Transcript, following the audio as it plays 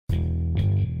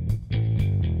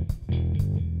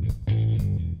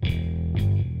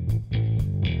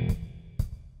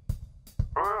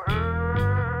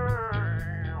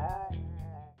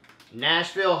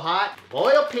Nashville Hot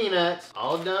boiled peanuts,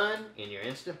 all done in your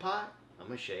Instant Pot. I'm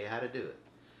gonna show you how to do it.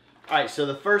 All right, so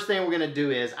the first thing we're gonna do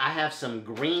is I have some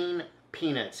green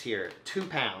peanuts here, 2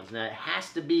 pounds. Now it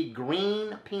has to be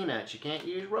green peanuts. You can't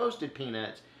use roasted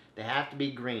peanuts. They have to be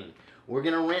green. We're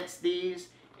gonna rinse these,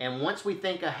 and once we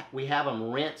think we have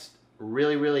them rinsed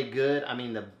really, really good, I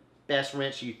mean the best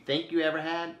rinse you think you ever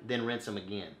had, then rinse them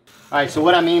again. All right, so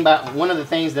what I mean by one of the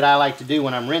things that I like to do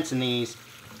when I'm rinsing these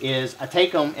is I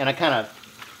take them and I kind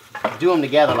of do them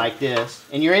together like this.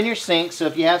 And you're in your sink, so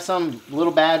if you have some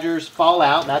little badgers fall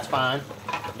out, that's fine.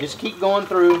 Just keep going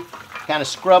through, kind of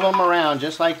scrub them around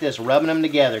just like this, rubbing them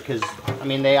together, because I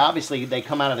mean they obviously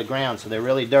come out of the ground, so they're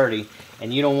really dirty,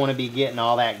 and you don't want to be getting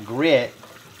all that grit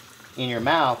in your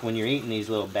mouth when you're eating these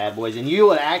little bad boys. And you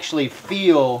will actually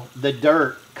feel the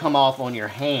dirt come off on your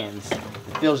hands.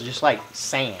 It feels just like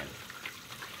sand.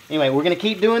 Anyway, we're going to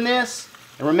keep doing this,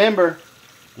 and remember,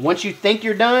 once you think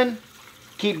you're done,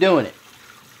 keep doing it.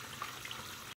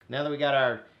 Now that we got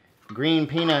our green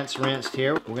peanuts rinsed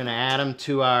here, we're going to add them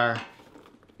to our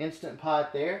Instant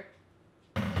Pot there.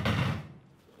 All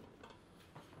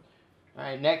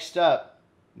right, next up,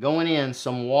 going in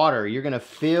some water. You're going to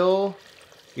fill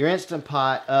your Instant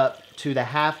Pot up to the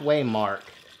halfway mark.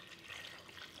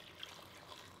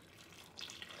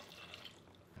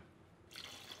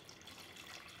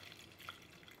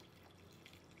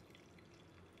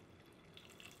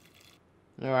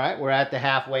 All right, we're at the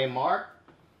halfway mark.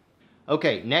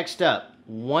 Okay, next up,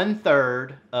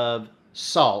 1/3 of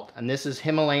salt, and this is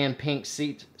Himalayan pink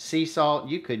sea salt.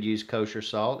 You could use kosher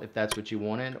salt if that's what you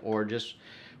wanted, or just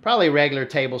probably regular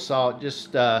table salt.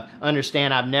 Just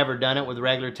understand I've never done it with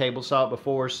regular table salt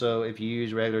before, so if you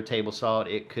use regular table salt,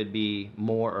 it could be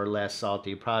more or less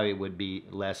salty. It probably would be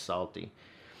less salty.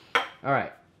 All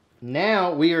right,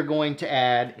 now we are going to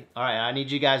add, all right, I need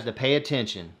you guys to pay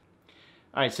attention.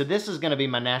 All right, so this is going to be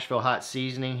my Nashville Hot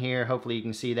seasoning here. Hopefully you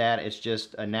can see that. It's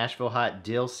just a Nashville Hot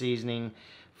dill seasoning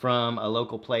from a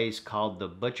local place called The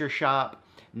Butcher Shop.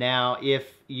 Now,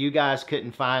 if you guys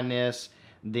couldn't find this,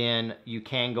 then you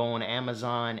can go on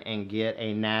Amazon and get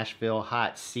a Nashville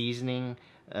Hot seasoning.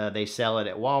 They sell it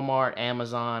at Walmart,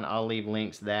 Amazon. I'll leave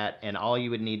links to that. And all you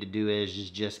would need to do is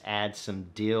just add some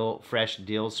fresh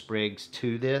dill sprigs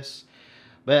to this.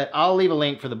 But I'll leave a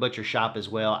link for The Butcher Shop as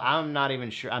well. I'm not even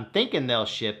sure. I'm thinking they'll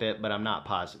ship it, but I'm not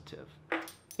positive.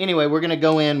 Anyway, we're going to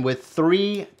go in with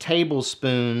 3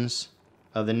 tablespoons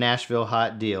of the Nashville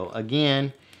Hot dill.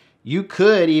 Again, you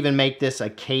could even make this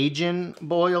a Cajun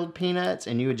boiled peanuts,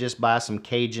 and you would just buy some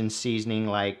Cajun seasoning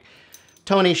like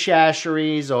Tony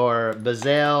Chachere's or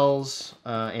Bazel's,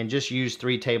 and just use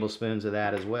 3 tablespoons of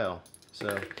that as well.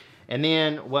 So, and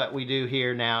then what we do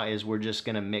here now is we're just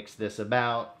going to mix this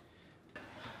about.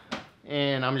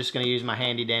 And I'm just going to use my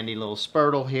handy dandy little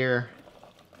spurtle here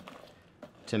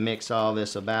to mix all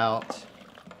this about.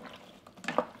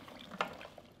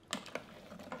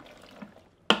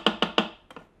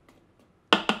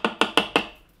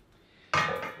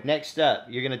 Next up,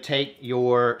 you're going to take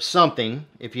your something.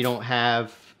 If you don't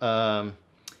have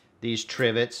these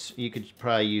trivets, you could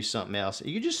probably use something else.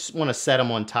 You just want to set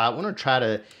them on top. We want to try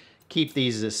to keep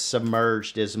these as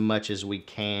submerged as much as we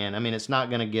can. I mean, it's not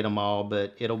going to get them all,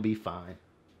 but it'll be fine.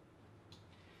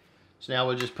 So now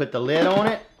we'll just put the lid on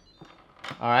it.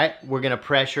 All right, we're going to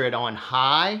pressure it on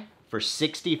high for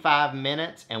 65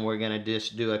 minutes, and we're going to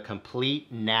just do a complete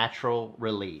natural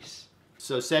release.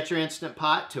 So set your Instant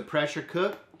Pot to pressure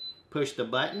cook. Push the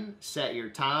button, set your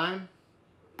time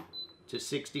to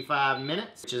 65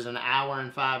 minutes, which is 1 hour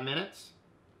and 5 minutes.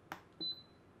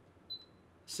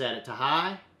 Set it to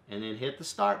high, and then hit the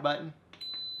start button.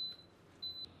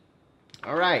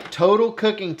 All right, total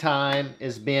cooking time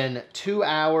has been 2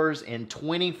 hours and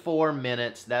 24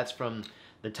 minutes. That's from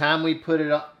the time we put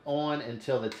it on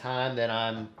until the time that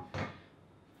I'm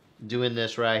doing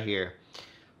this right here.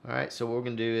 All right, so what we're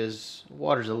gonna do is,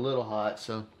 water's a little hot,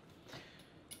 so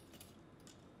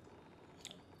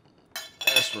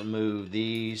let's remove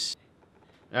these.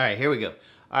 All right, here we go.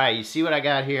 All right, you see what I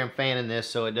got here? I'm fanning this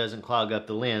so it doesn't clog up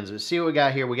the lens. But see what we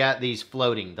got here? We got these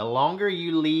floating. The longer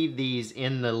you leave these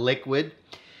in the liquid,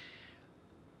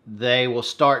 they will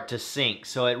start to sink.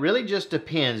 So it really just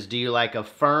depends. Do you like a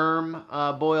firm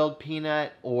boiled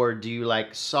peanut, or do you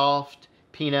like soft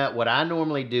peanut? What I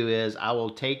normally do is I will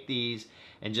take these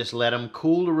and just let them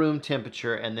cool to room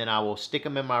temperature, and then I will stick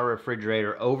them in my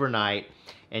refrigerator overnight.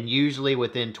 And usually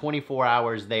within 24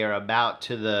 hours, they are about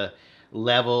to the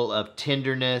level of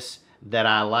tenderness that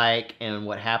I like. And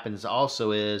what happens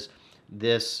also is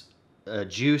this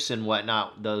juice and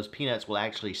whatnot, those peanuts will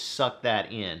actually suck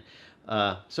that in.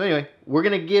 So anyway, we're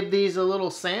going to give these a little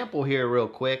sample here real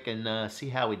quick and see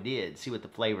how we did. See what the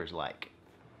flavor's like.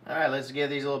 All right, let's give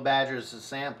these little badgers a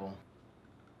sample.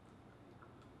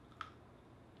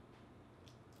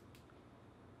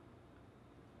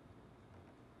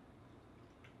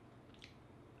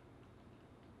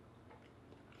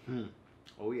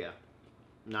 Oh yeah,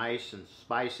 nice and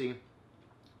spicy.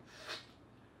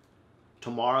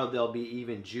 Tomorrow they'll be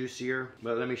even juicier,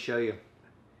 but let me show you,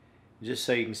 just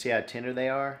so you can see how tender they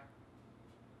are.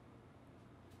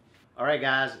 All right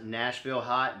guys, Nashville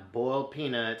Hot boiled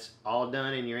peanuts, all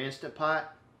done in your Instant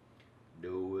Pot.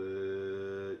 Do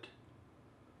it.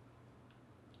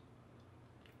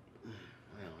 Man,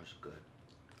 that's good.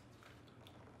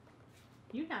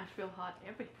 You Nashville Hot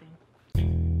everything.